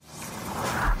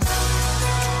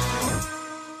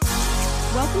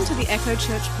Welcome to the Echo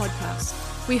Church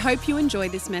podcast. We hope you enjoy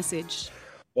this message.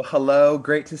 Well, hello.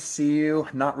 Great to see you.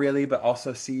 Not really, but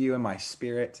also see you in my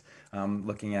spirit.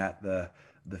 Looking at the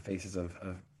faces of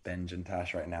Benj and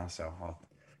Tash right now. So I'll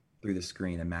through the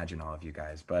screen imagine all of you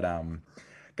guys. But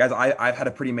guys, I've had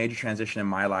a pretty major transition in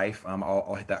my life.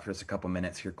 I'll hit that for just a couple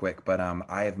minutes here quick. But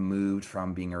I have moved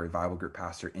from being a revival group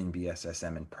pastor in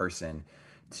BSSM in person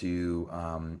to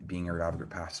being a revival group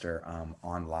pastor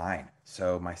online.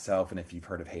 So myself, and if you've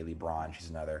heard of Haley Braun, she's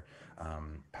another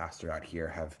pastor out here,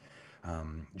 have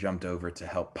jumped over to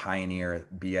help pioneer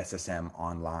BSSM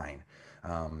online.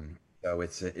 So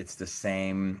it's the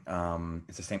same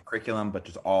curriculum, but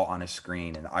just all on a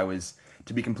screen. And I was,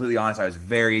 to be completely honest, I was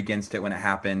very against it when it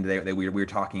happened. We were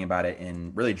talking about it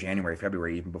in really January,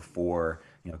 February, even before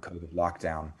COVID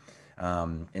lockdown.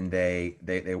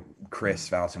 And Chris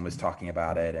Valson was talking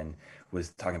about it and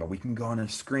was talking about we can go on a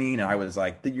screen. And I was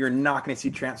like, you're not going to see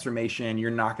transformation. You're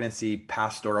not going to see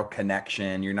pastoral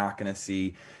connection. You're not going to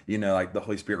see, like the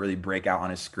Holy Spirit really break out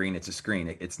on a screen. It's a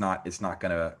screen. It's not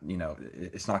going to,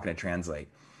 it's not going to translate.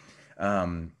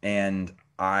 And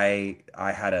I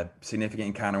had a significant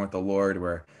encounter with the Lord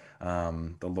where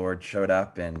the Lord showed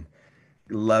up and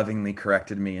lovingly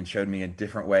corrected me and showed me a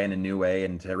different way and a new way,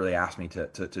 and to really ask me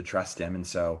to trust him. And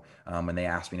so when they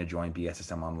asked me to join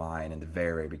BSSM online in the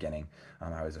very, very beginning,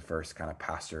 I was the first kind of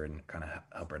pastor and kind of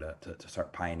helper to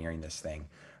start pioneering this thing.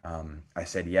 I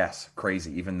said yes,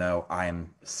 crazy, even though I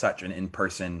am such an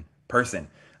in-person person.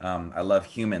 I love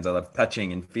humans. I love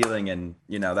touching and feeling and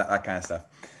that kind of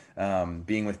stuff.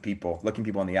 Being with people, looking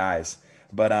people in the eyes.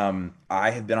 But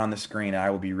I have been on the screen, and I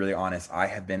will be really honest, I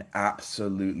have been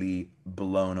absolutely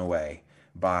blown away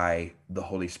by the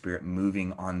Holy Spirit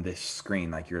moving on this screen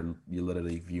like you're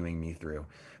literally viewing me through.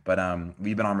 But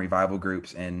we've been on revival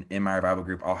groups, and in my revival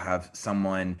group, I'll have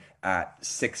someone at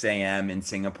 6 a.m. in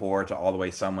Singapore to all the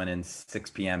way someone in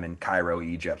 6 p.m. in Cairo,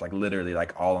 Egypt, like literally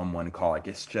like all on one call. Like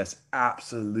it's just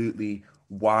absolutely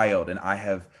wild. And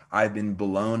I've been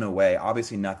blown away.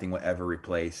 Obviously nothing will ever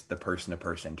replace the person to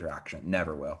person interaction,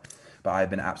 never will, but I've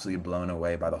been absolutely blown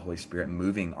away by the Holy Spirit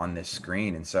moving on this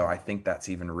screen. And so I think that's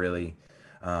even really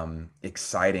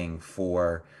exciting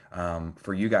for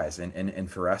you guys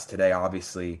and for us today.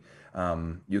 Obviously,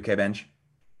 you okay, Benj?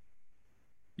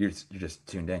 You're just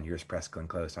tuned in. You're just pressed and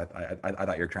closed. I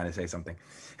thought you were trying to say something.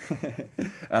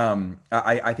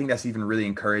 I think that's even really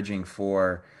encouraging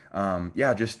for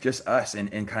just us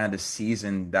and kind of the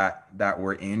season that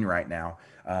we're in right now,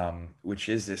 which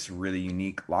is this really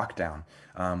unique lockdown,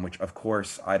 which of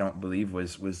course I don't believe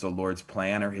was the Lord's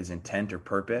plan or his intent or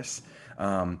purpose.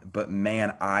 But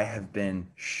man, I have been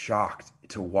shocked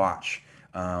to watch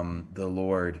the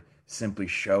Lord simply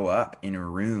show up in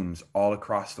rooms all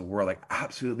across the world, like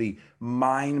absolutely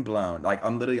mind blown. Like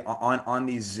I'm literally on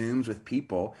these Zooms with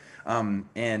people,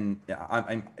 and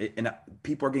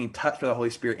people are getting touched by the Holy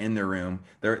Spirit in their room.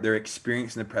 They're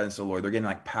experiencing the presence of the Lord. They're getting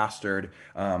like pastored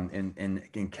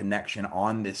in connection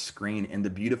on this screen. And the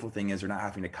beautiful thing is they're not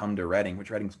having to come to Reading, which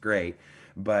Reading's great,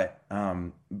 but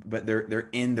they're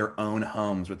in their own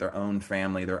homes with their own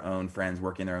family, their own friends,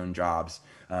 working their own jobs,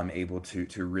 able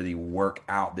to really work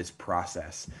out this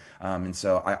process. And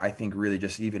so I think really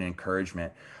just even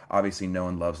encouragement. Obviously, no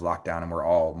one loves lockdown, and we're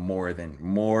all more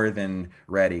than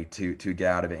ready to get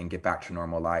out of it and get back to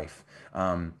normal life.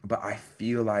 But I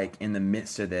feel like in the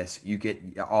midst of this,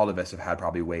 all of us have had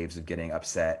probably waves of getting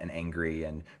upset and angry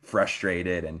and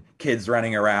frustrated, and kids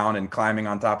running around and climbing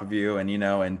on top of you,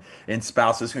 and and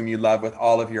spouses whom you love with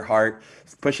all of your heart,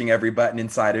 pushing every button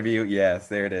inside of you. Yes,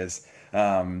 there it is.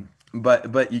 But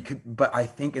I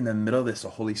think in the middle of this, the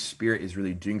Holy Spirit is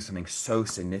really doing something so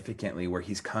significantly where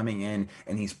he's coming in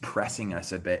and he's pressing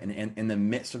us a bit. And in the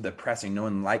midst of the pressing, no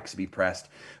one likes to be pressed,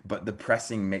 but the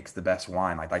pressing makes the best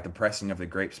wine. Like the pressing of the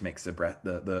grapes makes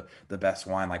the best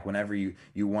wine. Like whenever you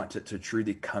want to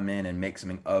truly come in and make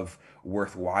something of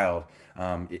worthwhile,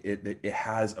 it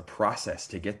has a process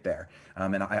to get there.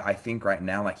 And I think right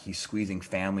now, like he's squeezing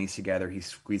families together, he's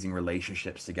squeezing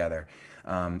relationships together.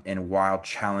 And while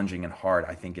challenging and hard,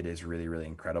 I think it is really, really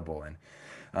incredible. And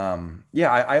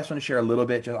I just want to share a little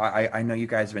bit. I know you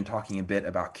guys have been talking a bit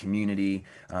about community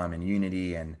and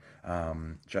unity, and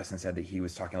Justin said that he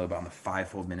was talking a little bit on the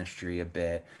fivefold ministry a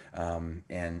bit,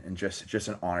 and just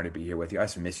an honor to be here with you. I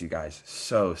just miss you guys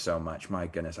so much. My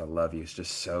goodness, I love you. It's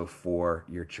just so for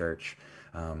your church.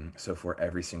 So for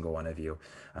every single one of you,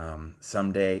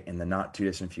 someday in the not too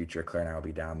distant future, Claire and I will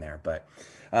be down there. But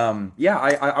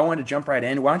I wanted to jump right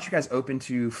in. Why don't you guys open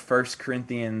to First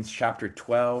Corinthians chapter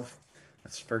 12?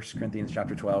 That's First Corinthians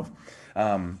chapter 12.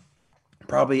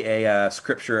 Probably a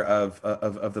scripture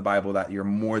of the Bible that you're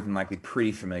more than likely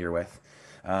pretty familiar with.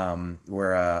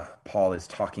 where Paul is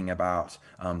talking about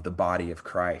the body of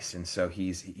Christ, and so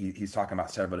he's talking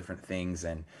about several different things.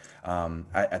 And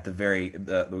at the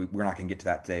we're not going to get to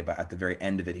that today, but at the very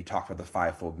end of it, he talked about the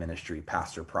fivefold ministry: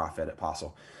 pastor, prophet,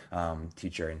 apostle,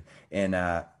 teacher, and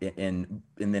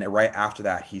then right after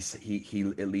that,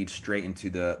 it leads straight into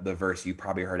the verse you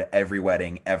probably heard at every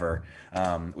wedding ever,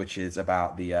 which is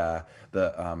about the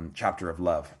chapter of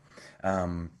love.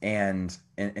 And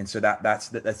so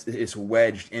that's it's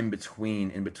wedged in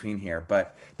between here.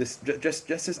 But this just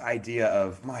this idea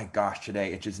of, my gosh,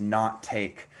 today it does not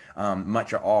take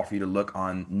much at all for you to look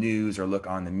on news or look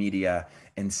on the media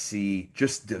and see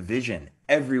just division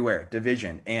everywhere,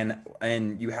 division.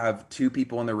 And you have two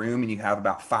people in the room and you have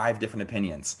about five different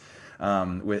opinions,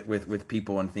 with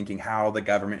people, and thinking how the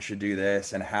government should do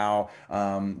this, and how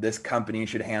this company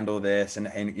should handle this, and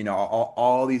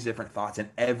all these different thoughts, and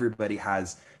everybody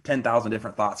has 10,000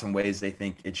 different thoughts and ways they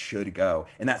think it should go.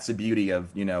 And that's the beauty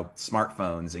of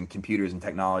smartphones and computers and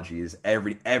technology, is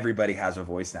everybody has a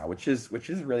voice now, which is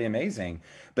really amazing.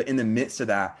 But in the midst of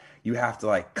that, you have to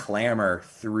like clamor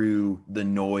through the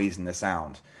noise and the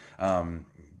sound.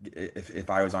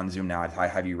 If I was on Zoom now, I'd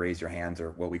have you raise your hands,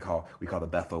 or what we call the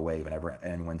Bethel wave, whenever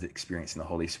anyone's experiencing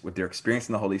they're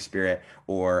experiencing the Holy Spirit,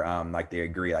 or like they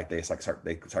agree, like they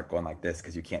start going like this,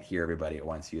 because you can't hear everybody at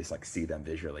once. You just like see them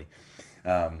visually.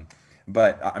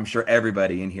 But I'm sure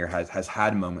everybody in here has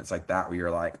had moments like that where you're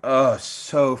like, oh,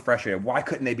 so frustrated. Why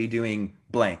couldn't they be doing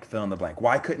blank, fill in the blank?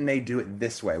 Why couldn't they do it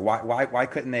this way? Why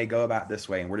couldn't they go about this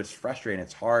way? And we're just frustrated.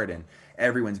 It's hard, and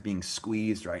everyone's being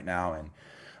squeezed right now. And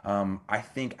I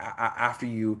think after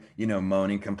you moan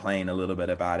and complain a little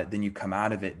bit about it, then you come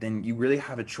out of it, then you really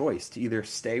have a choice to either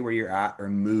stay where you're at or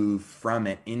move from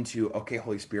it into, okay,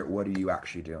 Holy Spirit, what are you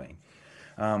actually doing?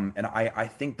 And I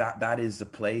think that is the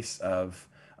place of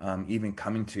even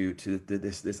coming to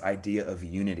this idea of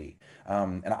unity.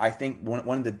 And I think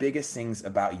one of the biggest things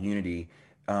about unity,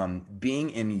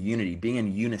 being in unity, being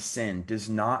in unison, does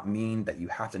not mean that you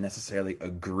have to necessarily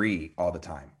agree all the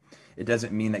time. It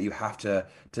doesn't mean that you have to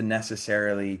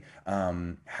necessarily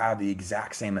have the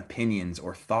exact same opinions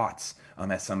or thoughts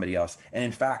as somebody else. And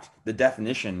in fact, the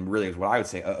definition really is what I would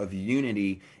say of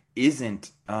unity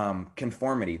isn't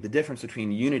conformity. The difference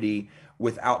between unity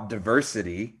without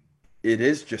diversity, it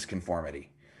is just conformity.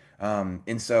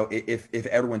 And so if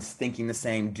everyone's thinking the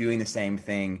same, doing the same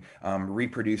thing,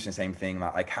 reproducing the same thing,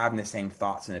 like having the same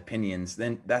thoughts and opinions,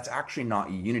 then that's actually not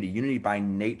unity. Unity by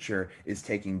nature is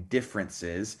taking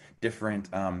differences, different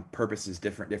purposes,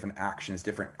 different actions,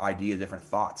 different ideas, different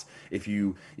thoughts. If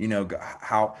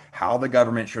how the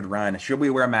government should run, should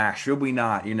we wear a mask, should we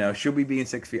not, should we be in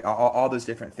 6 feet, all those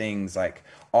different things, like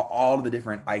all of the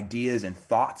different ideas and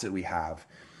thoughts that we have.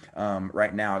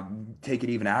 Right now, take it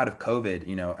even out of COVID,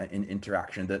 in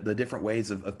interaction, the different ways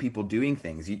of people doing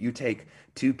things. You take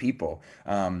two people.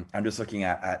 I'm just looking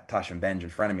at Tasha and Benj in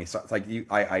front of me. So it's like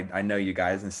I know you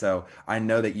guys. And so I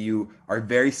know that you are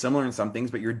very similar in some things,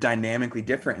 but you're dynamically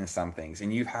different in some things.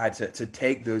 And you've had to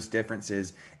take those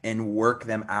differences and work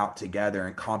them out together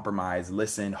and compromise,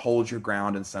 listen, hold your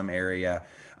ground in some area.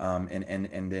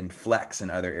 And then flex in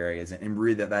other areas, and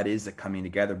really that is the coming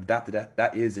together. But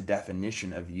that is a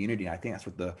definition of unity. And I think that's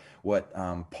what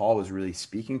Paul was really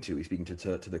speaking to. He's speaking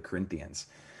to the Corinthians.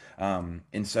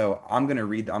 And so I'm gonna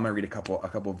read a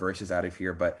couple verses out of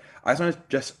here, but I just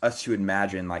want us to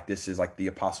imagine like this is like the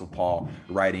Apostle Paul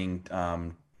writing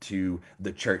to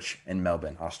the church in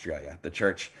Melbourne, Australia, the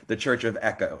church of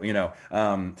Echo,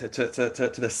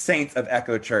 to the saints of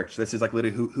Echo Church. This is like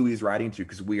literally who he's writing to,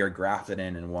 because we are grafted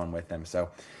in and one with them.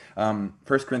 So 1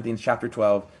 Corinthians chapter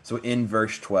 12. So in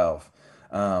verse 12,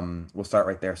 we'll start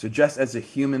right there. So just as the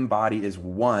human body is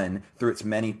one through its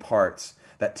many parts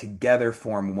that together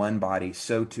form one body,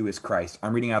 so too is Christ.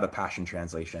 I'm reading out of the Passion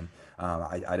Translation.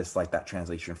 I just like that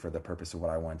translation for the purpose of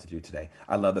what I wanted to do today.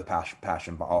 I love the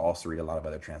Passion, but I'll also read a lot of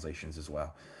other translations as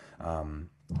well.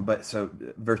 But so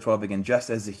verse 12 again, just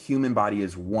as the human body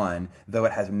is one, though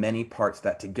it has many parts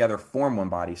that together form one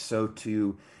body, so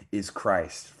too is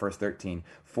Christ. Verse 13,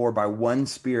 for by one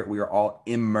Spirit we are all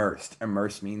immersed.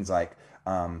 Immersed means like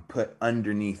put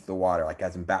underneath the water, like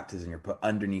as in baptism, you're put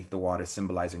underneath the water,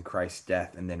 symbolizing Christ's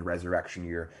death, and then resurrection,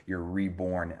 you're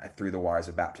reborn through the waters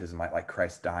of baptism, like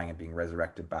Christ dying and being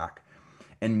resurrected back,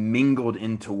 and mingled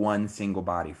into one single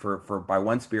body. For by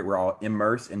one Spirit we're all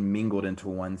immersed and mingled into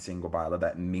one single body. I love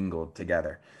that, mingled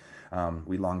together.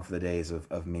 We long for the days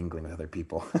of mingling with other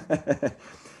people.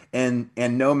 And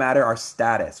no matter our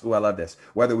status, oh, I love this,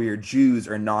 whether we are Jews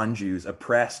or non-Jews,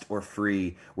 oppressed or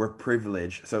free, we're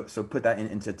privileged. So put that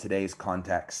into today's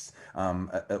context,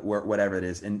 whatever it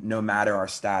is, and no matter our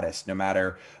status, no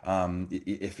matter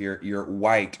if you're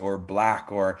white or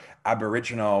black or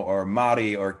Aboriginal or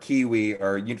Maori or Kiwi,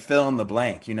 or you fill in the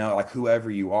blank, like whoever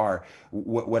you are,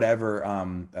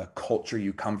 whatever culture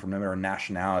you come from, no matter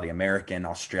nationality, American,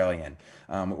 Australian,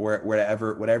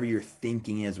 whatever your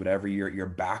thinking is, whatever your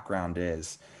background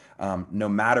is, no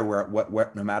matter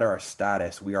no matter our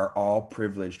status, we are all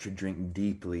privileged to drink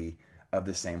deeply of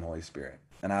the same Holy Spirit.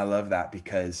 And I love that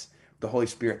because the Holy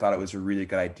Spirit thought it was a really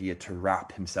good idea to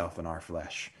wrap himself in our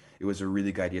flesh. It was a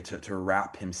really good idea to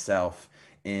wrap himself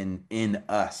in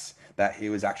us, that it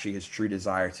was actually his true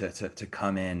desire to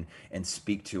come in and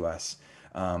speak to us,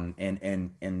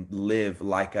 and live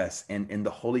like us. And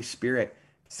the Holy Spirit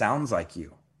sounds like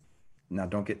you. Now,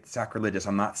 don't get sacrilegious.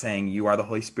 I'm not saying you are the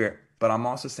Holy Spirit, but I'm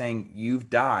also saying you've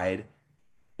died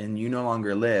and you no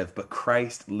longer live, but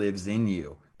Christ lives in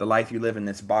you. The life you live in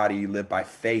this body, you live by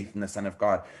faith in the Son of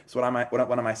God. So what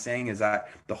am I saying is that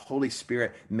the Holy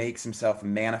Spirit makes himself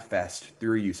manifest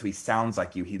through you. So he sounds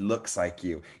like you, he looks like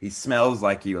you, he smells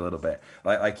like you a little bit.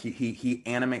 Like he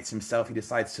animates himself, he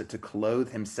decides to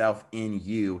clothe himself in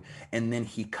you, and then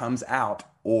he comes out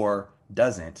or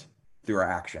doesn't through our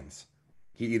actions.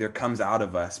 He either comes out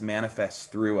of us, manifests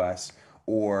through us,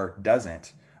 or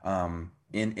doesn't,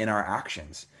 in our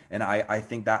actions. And I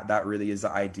think that really is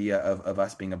the idea of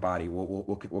us being a body.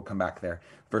 We'll come back there.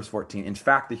 Verse 14. In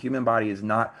fact, the human body is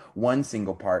not one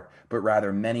single part, but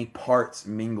rather many parts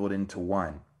mingled into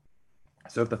one.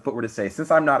 So if the foot were to say,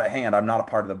 "Since I'm not a hand, I'm not a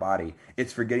part of the body,"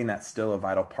 it's forgetting that's still a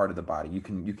vital part of the body. You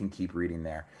can keep reading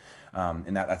there.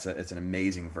 And it's an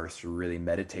amazing verse to really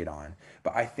meditate on.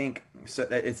 But I think so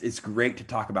it's great to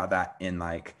talk about that in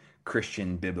like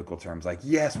Christian biblical terms, like,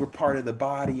 yes, we're part of the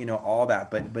body, all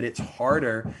that, but it's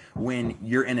harder when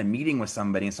you're in a meeting with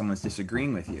somebody and someone's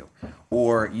disagreeing with you,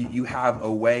 or you have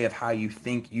a way of how you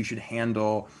think you should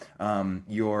handle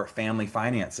your family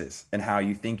finances, and how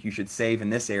you think you should save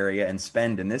in this area and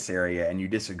spend in this area, and you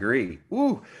disagree.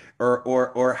 Ooh.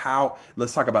 Or how,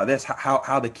 let's talk about this,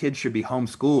 how the kids should be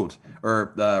homeschooled,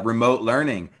 or remote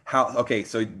learning.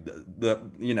 So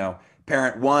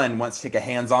parent one wants to take a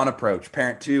hands-on approach,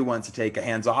 parent two wants to take a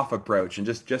hands-off approach, and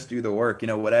just do the work,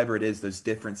 whatever it is, those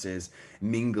differences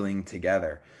mingling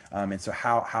together. And so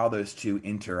how those two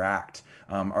interact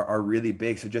are really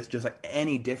big. So just like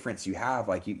any difference you have,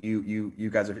 like you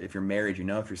guys are, if you're married,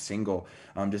 if you're single,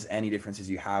 just any differences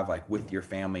you have, like with your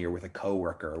family or with a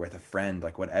coworker or with a friend,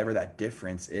 like whatever that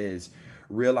difference is,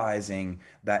 realizing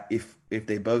that if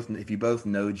you both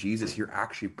know Jesus, you're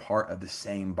actually part of the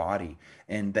same body,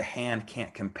 and the hand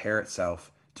can't compare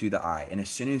itself to the eye. And as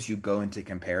soon as you go into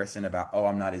comparison about, oh,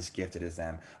 I'm not as gifted as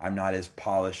them, I'm not as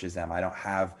polished as them, I don't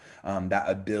have that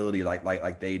ability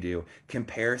like they do,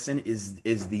 comparison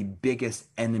is the biggest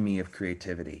enemy of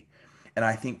creativity. And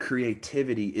I think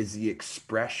creativity is the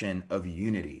expression of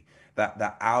unity.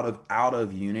 That out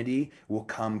of unity will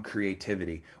come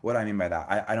creativity. What do I mean by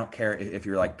that? I don't care if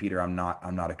you're like Peter. I'm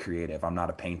not a creative. I'm not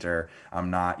a painter.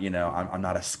 I'm not I'm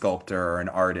not a sculptor or an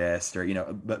artist, or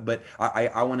But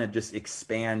I want to just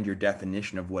expand your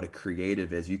definition of what a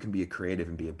creative is. You can be a creative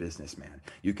and be a businessman.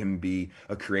 You can be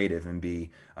a creative and be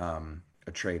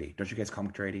a tradie. Don't you guys call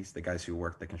them tradies? The guys who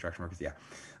work, the construction workers? Yeah.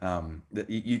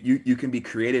 You can be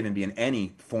creative and be in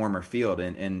any form or field.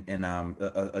 And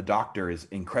a doctor is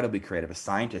incredibly creative. A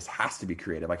scientist has to be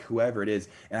creative, like whoever it is.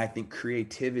 And I think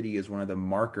creativity is one of the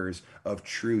markers of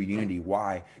true unity.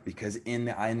 Why? Because in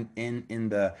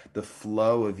the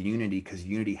flow of unity, because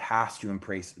unity has to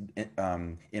embrace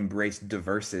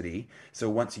diversity. So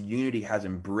once unity has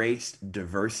embraced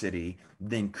diversity,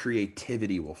 then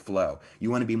creativity will flow. You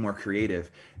want to be more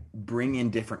creative, bring in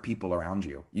different people around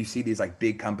you. You see these like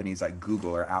big companies like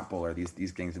Google or Apple or these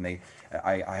things, and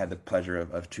I had the pleasure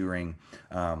of touring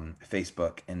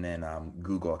Facebook and then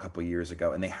Google a couple of years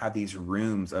ago, and they have these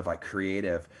rooms of like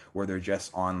creative where they're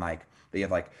just on like, they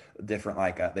have like different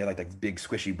they have like big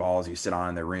squishy balls you sit on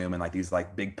in the room, and like these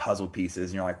like big puzzle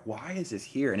pieces, and you're like, why is this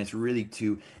here? And it's really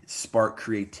to spark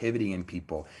creativity in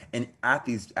people. And at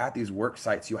these work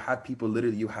sites, you have people,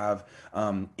 literally you have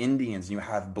Indians, and you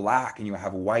have black, and you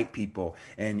have white people,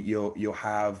 and you'll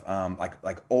have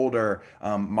like older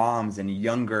moms and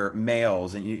younger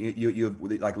males, and you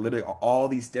have like literally all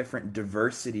these different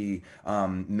diversity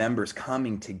members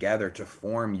coming together to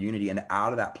form unity. And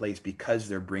out of that place, because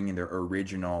they're bringing their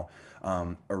original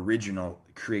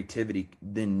creativity,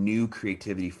 then new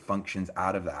creativity functions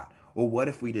out of that. well, what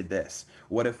if we did this?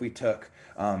 What if we took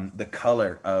the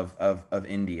color of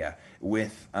India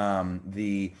with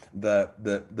the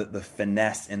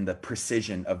finesse and the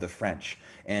precision of the French,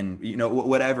 and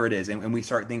whatever it is, and we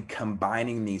start then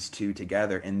combining these two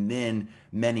together, and then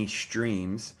many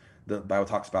streams. The Bible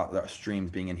talks about the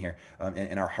streams being in here,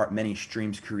 in our heart. Many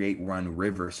streams create one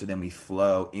river, so then we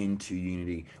flow into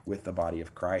unity with the body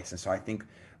of Christ. And so I think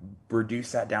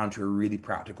reduce that down to a really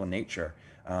practical nature,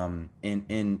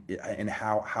 in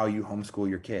how you homeschool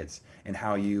your kids, and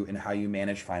how you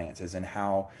manage finances, and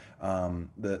how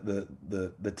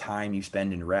the time you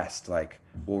spend in rest. Like,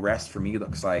 well, rest for me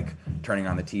looks like turning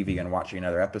on the TV and watching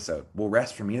another episode. Well,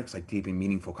 rest for me looks like deep and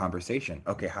meaningful conversation.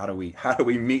 Okay, how do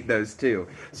we meet those two?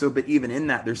 So, but even in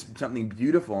that, there's something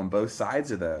beautiful on both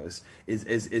sides of those.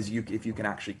 Is you, if you can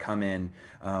actually come in,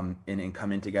 and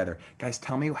come in together. Guys,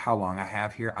 tell me how long I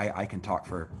have here. I can talk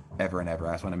for ever and ever.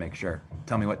 I just want to make sure.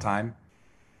 Tell me what time.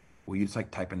 Will you just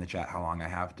like type in the chat how long I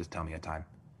have? Just tell me a time.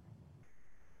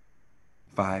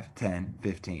 5, 10,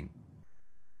 15.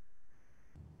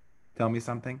 Tell me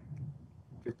something.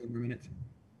 15 more minutes.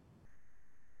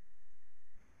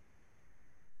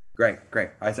 Great, great.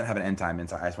 I just don't have an end time, and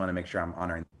so I just want to make sure I'm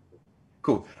honoring.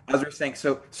 Cool. As we're saying,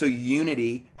 so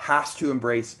unity has to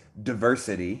embrace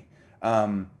diversity,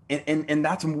 and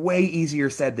that's way easier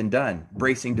said than done.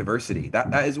 Embracing diversity,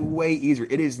 that is way easier.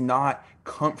 It is not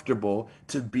comfortable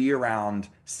to be around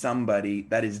somebody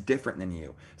that is different than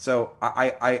you. So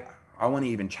I want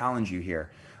to even challenge you here.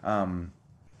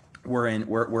 We're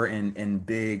in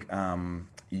big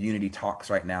unity talks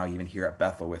right now, even here at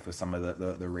Bethel, with some of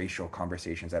the racial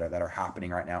conversations that are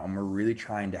happening right now, and we're really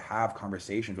trying to have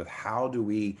conversations with how do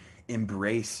we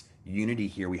embrace unity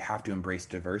here. We have to embrace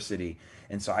diversity.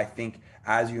 And so I think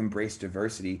as you embrace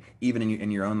diversity, even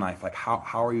in your own life, like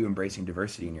how are you embracing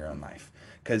diversity in your own life?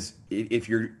 Because if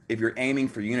you're aiming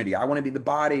for unity, I want to be the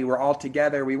body, we're all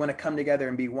together, we want to come together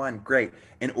and be one. Great.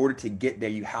 In order to get there,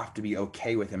 you have to be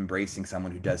okay with embracing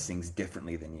someone who does things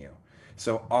differently than you.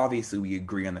 So obviously we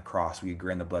agree on the cross, we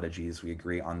agree on the blood of Jesus, we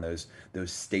agree on those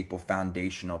staple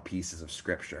foundational pieces of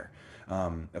scripture,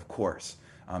 of course,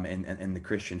 in the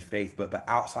Christian faith. But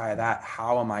outside of that,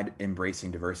 how am I embracing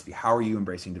diversity? How are you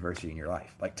embracing diversity in your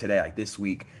life? Like today, like this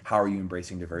week, how are you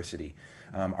embracing diversity?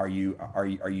 Are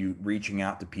you reaching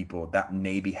out to people that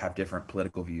maybe have different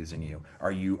political views than you?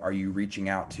 Are you reaching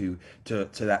out to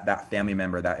that family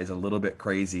member that is a little bit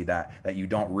crazy, that you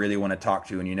don't really want to talk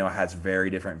to, and has very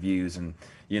different views, and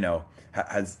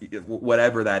has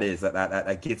whatever that is,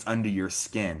 that gets under your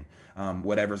skin,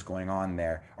 whatever's going on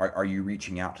there? Are you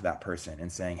reaching out to that person and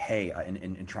saying, hey,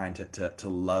 and trying to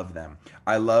love them?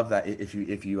 I love that. If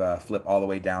you flip all the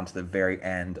way down to the very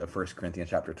end of 1 Corinthians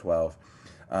chapter 12,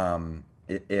 um,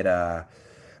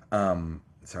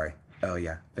 sorry. Oh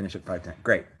yeah, finish at 5:10.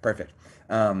 Great, perfect.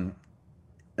 And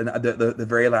the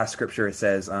very last scripture, it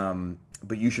says,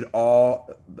 but you should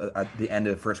all, at the end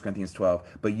of 1 Corinthians 12,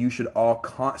 but you should all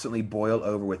constantly boil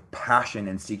over with passion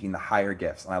in seeking the higher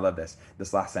gifts. And I love this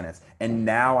last sentence. And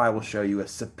now I will show you a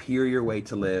superior way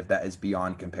to live that is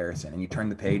beyond comparison. And you turn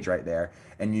the page right there,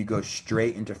 and you go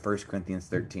straight into 1 Corinthians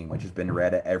 13, which has been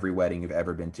read at every wedding you've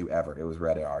ever been to ever. It was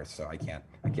read at ours, so I can't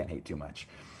hate too much.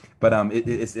 But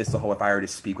it's the whole, if I were to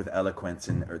speak with eloquence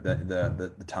and or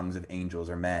the tongues of angels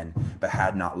or men, but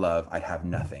had not love, I'd have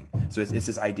nothing. So it's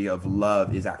this idea of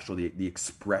love is actually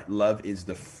love is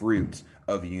the fruit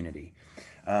of unity.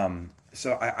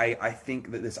 So I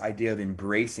think that this idea of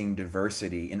embracing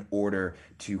diversity in order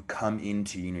to come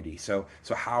into unity. So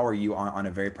how are you on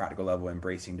a very practical level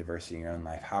embracing diversity in your own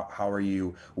life? How are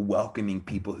you welcoming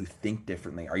people who think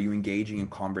differently? Are you engaging in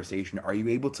conversation? Are you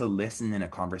able to listen in a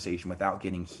conversation without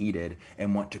getting heated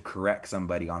and want to correct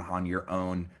somebody on your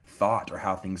own thought or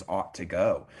how things ought to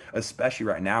go? Especially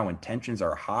right now when tensions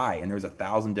are high and there's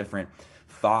 1,000 different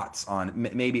thoughts on,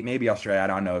 maybe Australia, I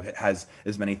don't know if it has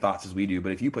as many thoughts as we do,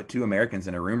 but if you put two Americans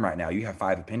in a room right now, you have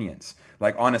 5 opinions.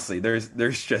 Like honestly, there's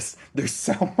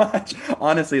so much.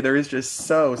 Honestly, there is just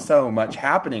so much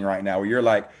happening right now where you're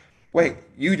like, wait,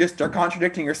 you just are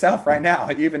contradicting yourself right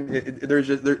now. Even there's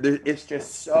just it's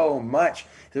just so much.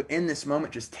 So in this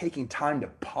moment, just taking time to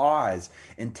pause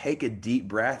and take a deep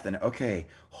breath and, okay,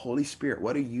 Holy Spirit,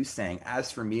 what are you saying?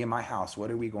 As for me and my house,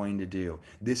 what are we going to do?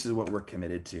 This is what we're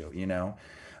committed to.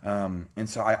 And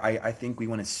so I think we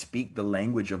want to speak the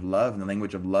language of love, and the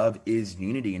language of love is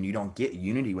unity, and you don't get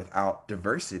unity without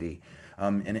diversity.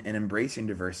 and embracing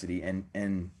diversity.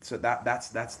 And so that's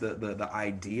the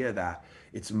idea that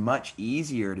it's much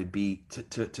easier to be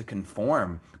to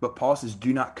conform. But Paul says,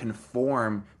 do not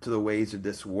conform to the ways of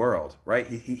this world, right?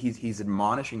 He's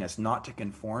admonishing us not to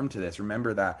conform to this.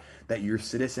 Remember that you're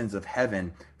citizens of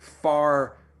heaven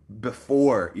far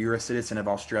before you're a citizen of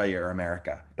Australia or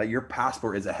America, that your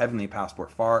passport is a heavenly passport,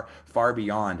 far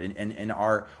beyond. And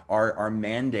our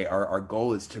mandate, our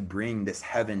goal is to bring this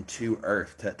heaven to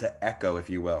earth, to echo, if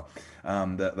you will,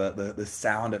 the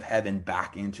sound of heaven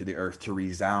back into the earth, to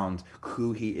resound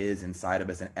who he is inside of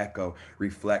us, and echo,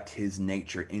 reflect his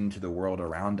nature into the world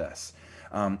around us.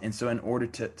 And so, in order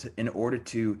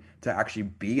to actually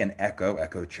be an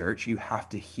echo church, you have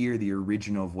to hear the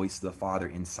original voice of the Father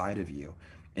inside of you,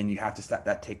 and you have to start.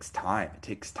 That takes time. It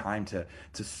takes time to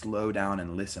slow down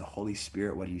and listen. Holy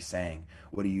Spirit, what are you saying?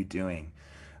 What are you doing?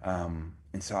 And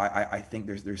so I think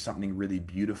there's something really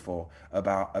beautiful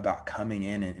about coming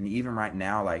in, and even right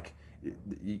now, like,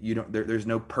 you don't there's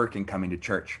no perk in coming to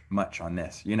church much on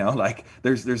this, like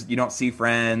there's you don't see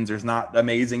friends, there's not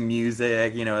amazing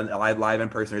music, live in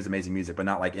person. There's amazing music, but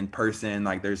not like in person.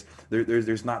 Like there's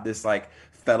not this like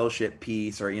fellowship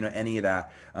piece, or any of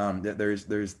that. There's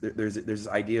this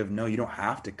idea of, no, you don't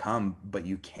have to come, but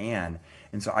you can.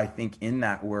 And so I think in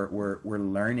that we're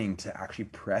learning to actually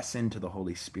press into the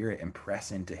Holy Spirit and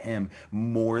press into him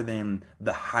more than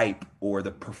the hype or the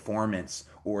performance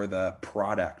or the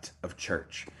product of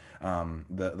church.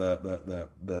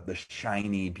 The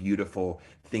shiny, beautiful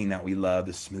thing that we love,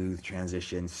 the smooth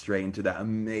transition straight into that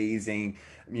amazing,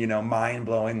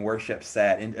 mind-blowing worship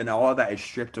set, and all of that is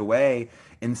stripped away,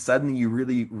 and suddenly you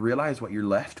really realize what you're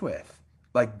left with.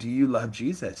 Like, do you love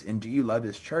Jesus, and do you love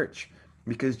his church?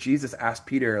 Because Jesus asked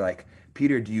Peter, like,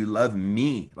 Peter, do you love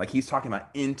me? Like, he's talking about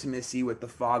intimacy with the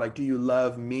Father. Like, do you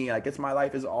love me? Like, it's my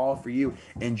life is all for you.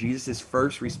 And Jesus'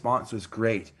 first response was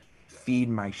great. Feed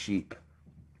my sheep.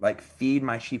 Like, feed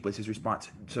my sheep was his response.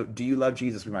 So, do you love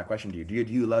Jesus? Would be my question to you. Do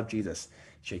you love Jesus?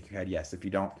 Shake your head yes. If you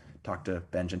don't, talk to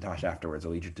Ben and Tosh afterwards.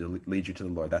 I'll lead you to the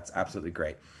Lord. That's absolutely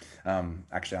great.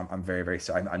 Actually, I'm very, very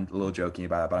sorry. I'm a little joking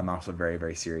about it, but I'm also very,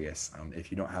 very serious.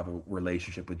 If you don't have a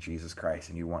relationship with Jesus Christ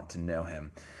and you want to know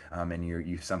him, and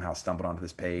you somehow stumbled onto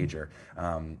this page, or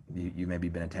you maybe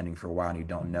been attending for a while and you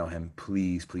don't know him,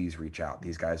 please reach out.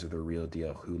 These guys are the real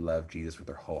deal, who love Jesus with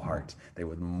their whole heart. They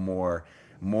would more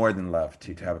than love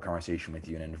to have a conversation with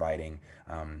you, and inviting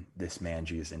this man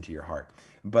Jesus into your heart.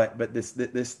 But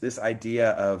this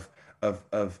idea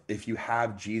of if you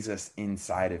have Jesus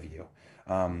inside of you,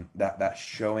 that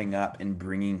showing up and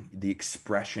bringing the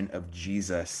expression of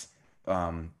Jesus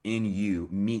in you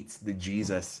meets the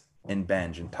Jesus in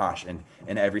Benj and Tosh and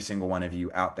every single one of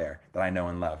you out there that I know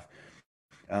and love.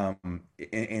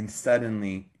 And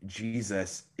suddenly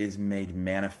Jesus is made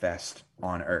manifest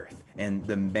on earth, and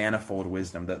the manifold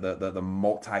wisdom, the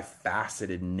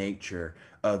multifaceted nature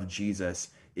of Jesus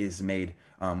is made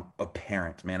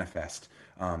apparent, manifest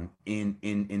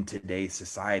in today's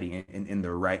society, in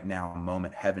the right now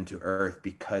moment, heaven to earth,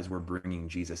 because we're bringing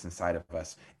Jesus inside of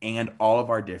us, and all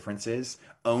of our differences,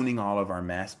 owning all of our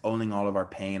mess, owning all of our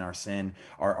pain, our sin,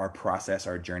 our process,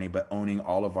 our journey, but owning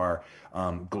all of our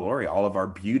glory, all of our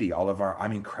beauty, all of our,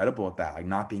 I'm incredible at that, like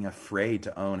not being afraid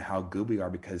to own how good we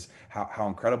are, because how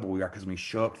incredible we are, because when we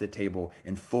show up to the table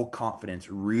in full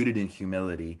confidence, rooted in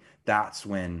humility, that's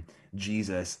when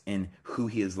Jesus and who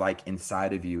he is like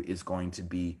inside of you is going to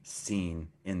be seen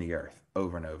in the earth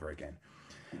over and over again.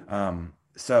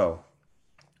 So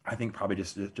I think probably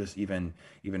just even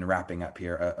wrapping up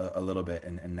here a little bit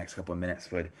in the next couple of minutes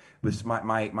was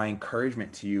my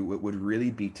encouragement to you would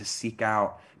really be to seek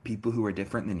out people who are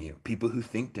different than you, people who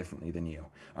think differently than you.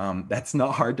 That's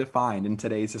not hard to find in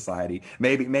today's society.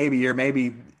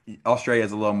 Maybe Australia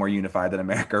is a little more unified than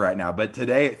America right now, but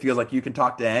today it feels like you can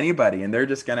talk to anybody and they're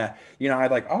just gonna,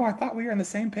 I'd like, oh, I thought we were on the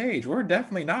same page. We're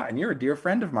definitely not, and you're a dear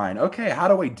friend of mine. Okay, how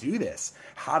do we do this?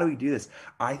 How do we do this?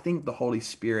 I think the Holy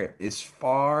Spirit is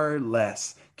far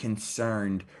less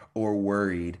concerned or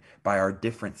worried by our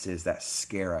differences that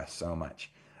scare us so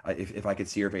much. If I could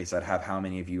see your face, I'd have how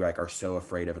many of you like are so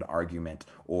afraid of an argument,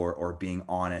 or being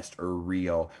honest or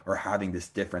real, or having this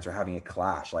difference, or having a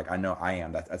clash. Like, I know I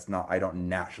am. That's not, I don't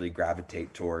naturally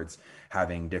gravitate towards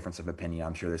having difference of opinion.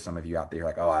 I'm sure there's some of you out there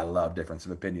like, oh, I love difference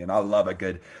of opinion. I love a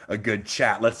good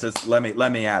chat. Let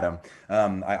me at them.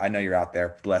 I know you're out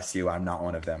there. Bless you. I'm not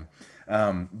one of them.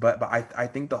 But I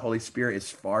think the Holy Spirit is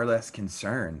far less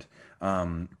concerned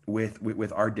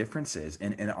with our differences,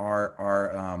 and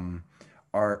our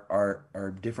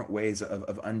different ways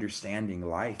of understanding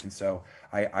life. And so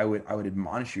I would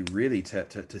admonish you really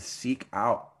to seek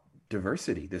out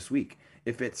diversity this week.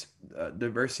 if it's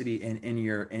diversity in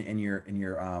your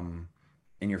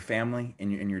family,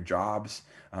 in your jobs,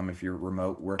 if you're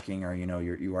remote working, or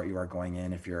you are going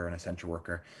in, if you're an essential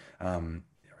worker. Um,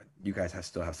 you guys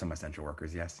still have some essential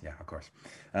workers, yes, yeah, of course.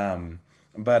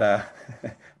 But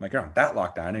like, you're on that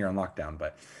lockdown. I know you're on lockdown,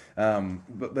 but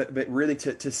really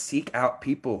to seek out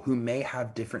people who may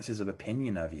have differences of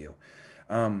opinion of you.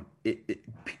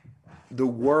 The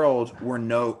world will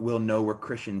know we're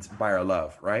Christians by our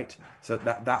love, right? So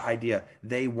that idea,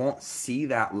 they won't see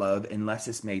that love unless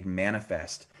it's made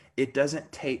manifest. It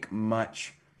doesn't take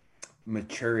much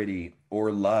maturity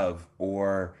or love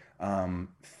or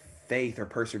faith or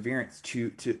perseverance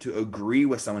to agree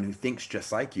with someone who thinks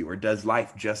just like you or does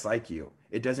life just like you.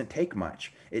 It doesn't take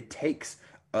much. It takes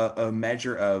a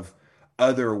measure of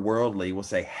otherworldly, we'll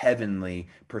say heavenly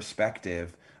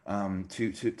perspective,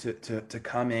 to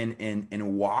come in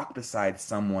and walk beside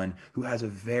someone who has a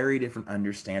very different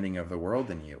understanding of the world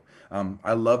than you.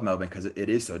 I love Melbourne because it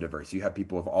is so diverse. You have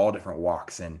people of all different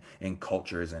walks and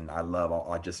cultures, and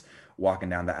I just walking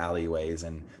down the alleyways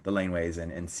and the laneways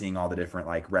and seeing all the different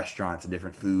like restaurants and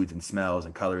different foods and smells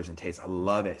and colors and tastes. I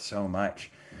love it so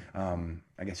much.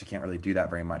 I guess you can't really do that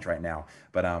very much right now,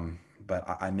 but I'm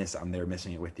there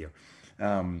missing it with you.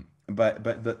 But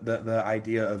the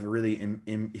idea of really,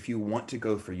 if you want to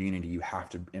go for unity, you have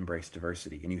to embrace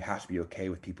diversity, and you have to be okay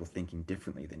with people thinking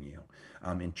differently than you,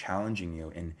 and challenging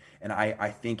you. And I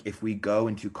think if we go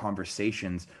into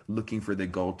conversations looking for the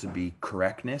goal to be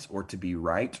correctness or to be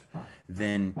right,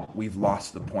 then we've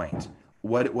lost the point.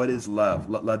 What is love?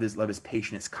 Love is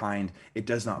patient. It's kind. It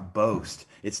does not boast.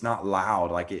 It's not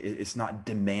loud. Like it's not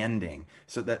demanding.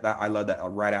 So that I love that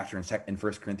right after in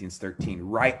 1 Corinthians 13,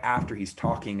 right after he's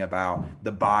talking about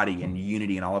the body and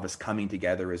unity and all of us coming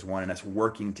together as one and us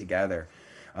working together.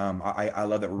 I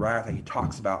love that right after he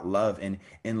talks about love,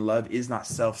 and love is not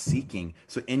self-seeking.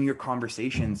 So in your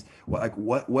conversations,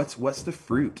 what's the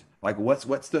fruit? Like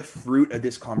what's the fruit of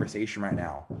this conversation right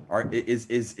now?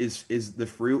 Is the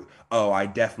fruit? Oh, I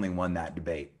definitely won that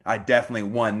debate. I definitely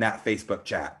won that Facebook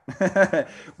chat.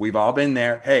 We've all been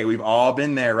there. Hey, we've all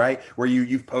been there, right? Where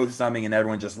you've posted something and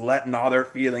everyone's just letting all their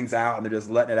feelings out, and they're just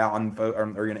letting it out on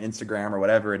Instagram or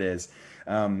whatever it is.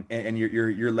 And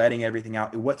you're letting everything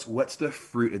out. What's the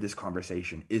fruit of this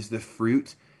conversation? Is the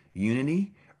fruit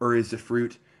unity, or is the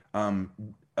fruit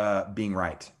being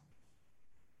right?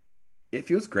 It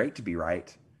feels great to be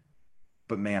right,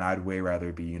 but man, I'd way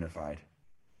rather be unified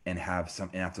and have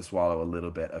to swallow a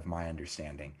little bit of my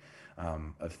understanding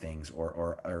of things,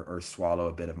 or swallow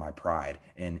a bit of my pride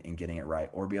in getting it right,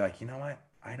 or be like, you know what,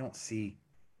 I don't see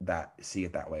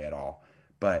it that way at all.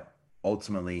 But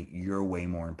ultimately, you're way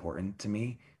more important to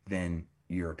me than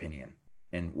your opinion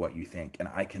and what you think, and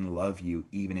I can love you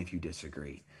even if you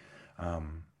disagree.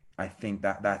 um, I think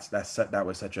that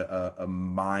was such a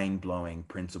mind blowing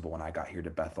principle when I got here to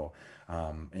Bethel,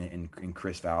 and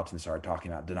Chris Valentin started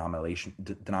talking about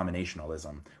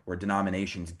denominationalism, where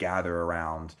denominations gather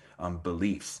around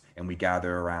beliefs, and we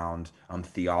gather around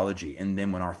theology, and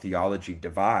then when our theology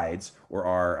divides, or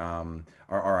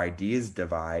our ideas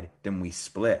divide, then we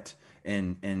split.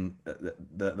 And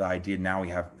the idea now, we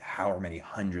have however many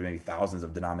hundreds, maybe thousands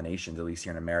of denominations, at least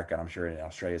here in America, and I'm sure in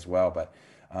Australia as well. But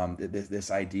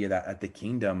this idea that at the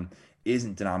kingdom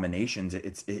isn't denominations,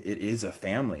 it is a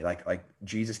family. Like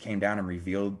Jesus came down and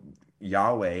revealed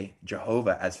Yahweh,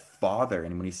 Jehovah, as Father,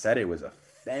 and when he said it was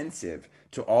offensive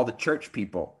to all the church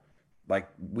people. Like,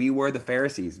 we were the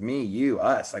Pharisees, me, you,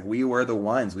 us. Like, we were the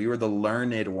ones. We were the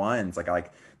learned ones.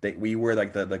 Like that, we were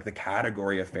like the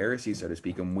category of Pharisees, so to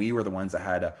speak. And we were the ones that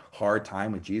had a hard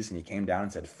time with Jesus. And he came down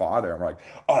and said, Father. And we're like,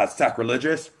 oh, that's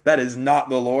sacrilegious. That is not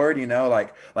the Lord.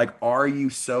 Like, are you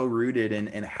so rooted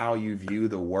in how you view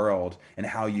the world and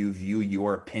how you view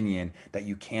your opinion that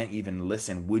you can't even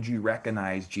listen? Would you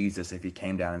recognize Jesus if he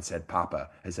came down and said Papa,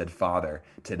 and said Father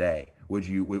today? Would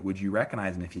you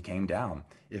recognize him if he came down?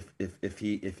 If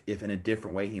in a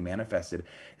different way he manifested?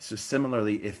 So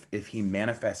similarly, if he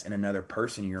manifests in another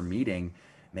person you're meeting,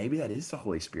 maybe that is the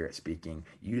Holy Spirit speaking.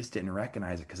 You just didn't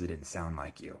recognize it because it didn't sound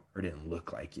like you, or didn't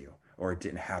look like you, or it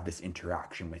didn't have this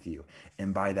interaction with you.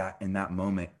 And in that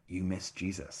moment, you miss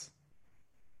Jesus.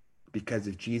 Because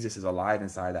if Jesus is alive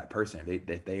inside that person,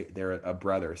 they're a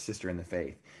brother or sister in the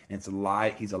faith, and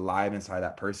he's alive inside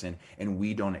that person, and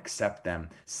we don't accept them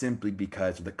simply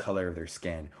because of the color of their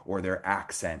skin or their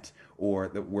accent, or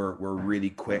that we're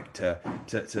really quick to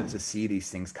see these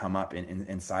things come up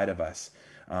inside of us,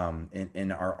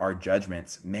 in our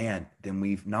judgments, man, then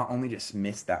we've not only just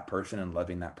missed that person and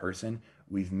loving that person,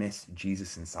 we've missed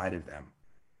Jesus inside of them.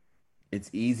 It's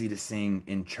easy to sing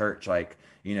in church, like,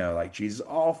 like, Jesus,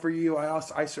 all for you.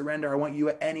 I surrender. I want you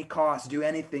at any cost. Do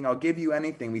anything. I'll give you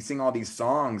anything. We sing all these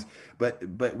songs, but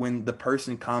when the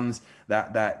person comes,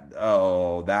 that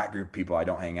group of people I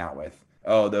don't hang out with.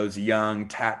 Oh, those young,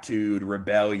 tattooed,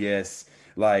 rebellious,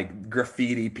 like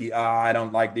graffiti. I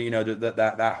don't like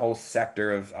that whole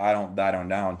sector of I don't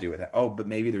do it. Oh, but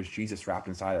maybe there's Jesus wrapped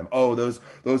inside of them. Oh, those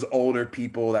older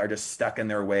people that are just stuck in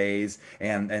their ways,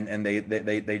 and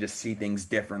they just see things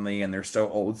differently, and they're so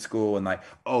old school, and like,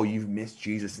 oh, you've missed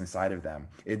Jesus inside of them.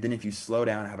 Then if you slow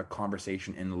down and have a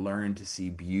conversation and learn to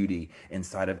see beauty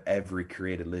inside of every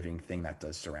created living thing that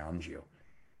does surround you.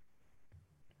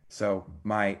 So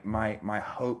my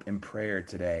hope and prayer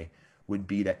today would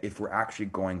be that if we're actually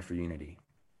going for unity,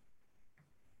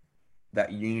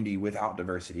 that unity without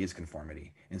diversity is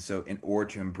conformity. And so in order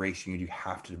to embrace unity, you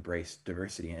have to embrace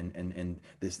diversity and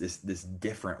this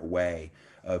different way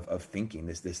of thinking,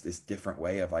 this different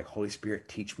way of like, Holy Spirit,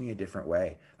 teach me a different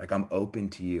way. Like, I'm open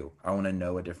to you. I want to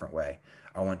know a different way.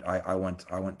 I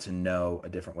want to know a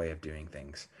different way of doing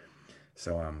things.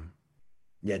 So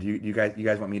yeah, do you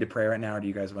guys want me to pray right now, or do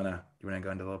you wanna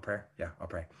go into a little prayer? Yeah, I'll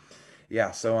pray.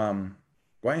 Yeah, so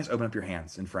why don't you just open up your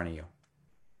hands in front of you?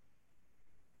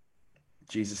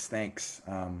 Jesus, thanks.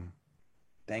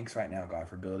 Thanks right now, God,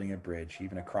 for building a bridge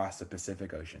even across the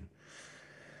Pacific Ocean.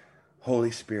 Holy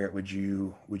Spirit, would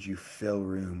you fill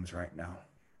rooms right now?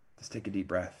 Just take a deep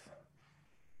breath.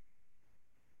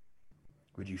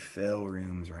 Would you fill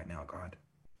rooms right now, God?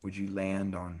 Would you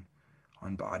land on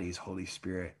bodies, Holy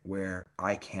Spirit, where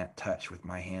I can't touch with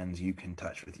my hands, you can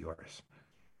touch with yours.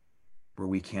 Where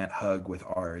we can't hug with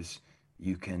ours,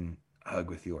 you can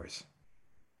hug with yours.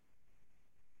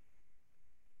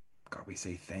 God, we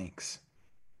say thanks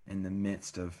in the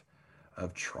midst of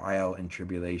trial and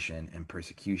tribulation and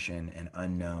persecution and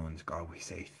unknowns. God, we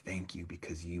say thank you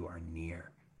because you are near.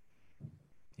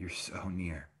 You're so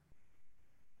near.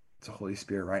 So Holy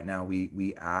Spirit, right now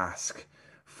we ask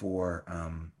for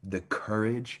the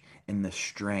courage and the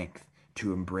strength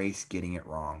to embrace getting it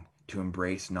wrong, to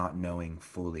embrace not knowing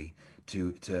fully,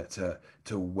 to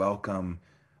welcome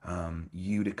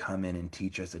you to come in and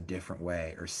teach us a different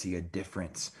way, or see a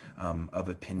difference of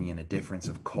opinion, a difference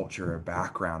of culture or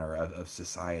background, or of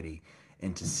society,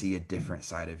 and to see a different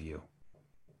side of you.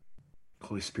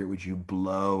 Holy Spirit, would you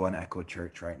blow on Echo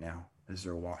Church right now as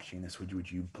they're watching this? Would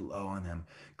you blow on them?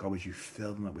 God, would you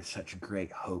fill them up with such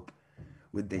great hope?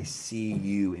 Would they see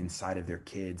you inside of their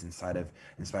kids, inside of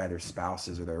their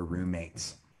spouses or their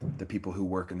roommates, the people who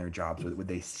work in their jobs? Would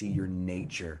they see your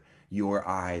nature, your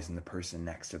eyes in the person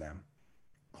next to them?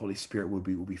 Holy Spirit,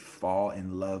 would we fall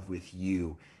in love with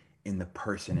you in the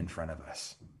person in front of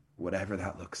us, whatever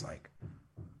that looks like.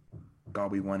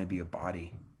 God, we want to be a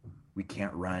body. We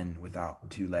can't run without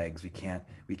two legs. We can't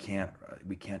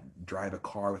drive a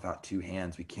car without two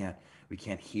hands. We can't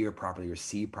hear properly or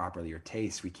see properly or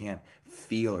taste. We can't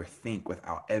feel or think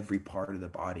without every part of the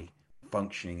body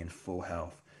functioning in full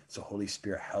health. So Holy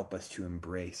Spirit, help us to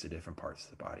embrace the different parts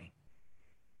of the body.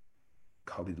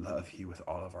 God, we love you with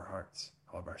all of our hearts,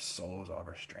 all of our souls, all of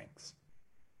our strengths.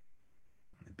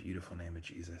 In the beautiful name of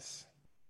Jesus.